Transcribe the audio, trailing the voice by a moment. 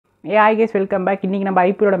Hey, hi guys, welcome back. இன்னைக்கு நம்ம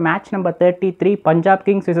IPL match number 33 Punjab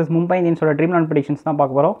Kings vs Mumbai இந்தியன்ஸோட Dream11 predictions தான்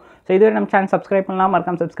பார்க்க போறோம். ஸோ இதுவரை நம்ம சேனல் சப்ஸ்கிரைப் பண்ணலாம்,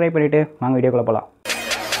 மறக்காம சப்ஸ்கிரைப் பண்ணிட்டு வாங்க வீடியோக்குள்ள போகலாம்.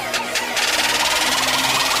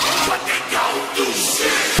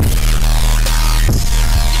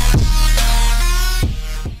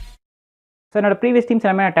 ஸோ என்னோட ப்ரீவியஸ் டீம்ஸ்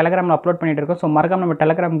எல்லாமே நான் டெலகிராமில் அப்லோட் பண்ணிட்டு இருக்கோம். ஸோ மறக்காம நம்ம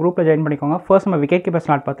டெலகிராம் குரூப்பில் ஜாயின் பண்ணிக்கோங்க. ஃபர்ஸ்ட் நம்ம விக்கெட் கீப்பர்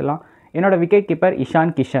ஸ்லாட் பார்த்துலாம். என்னோட wicket keeper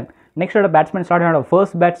Ishan Kishan. நெக்ஸ்டோட batsman slot என்னோட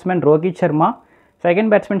first batsman Rohit Sharma, second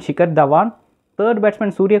batsman Shikhar Dhawan, third batsman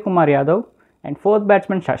Surya Kumar Yadav, and fourth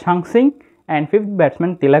batsman Shashank Singh, and fifth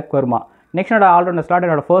batsman Tilak Verma. Next on all-rounder slot,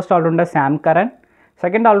 first all-rounder Sam Curran,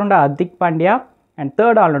 second all-rounder Hardik Pandya, and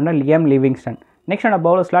third all-rounder Liam Livingstone. Next on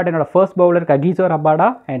bowler slot, first bowler Kagiso Rabada,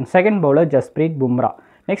 and second bowler Jasprit Bumrah.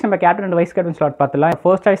 Next on captain and vice captain slot,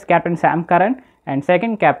 first choice captain Sam Curran, and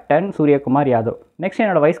second captain Surya Kumar Yadav. Next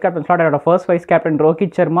on vice captain slot, first vice captain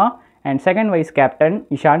Rohit Sharma, and second vice captain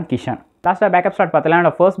Ishan Kishan. Last backup slot பார்த்தலாம்.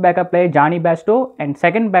 First backup player Johnny Bairstow, and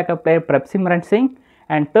second backup player Prabhsimran Singh,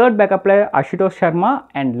 and third backup player Ashutosh Sharma,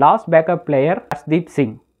 and last backup player Asdeep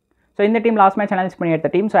Singh. So இந்த team last match analyse பண்ணி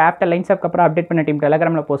எடுத்த team. So after lines அப் அப்புறம் update பண்ண team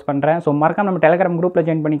டெலகிராமில் post பண்ணுறேன். So மறக்காம நம்ம Telegram குரூப்பில்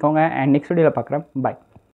ஜாயின் பண்ணிக்கோங்க. அண்ட் நெக்ஸ்ட் வீடியோவில் பார்க்குறேன். பாய்.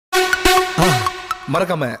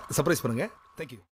 மறக்காம சர்ப்ரைஸ் பண்ணுங்க. தேங்க்யூ.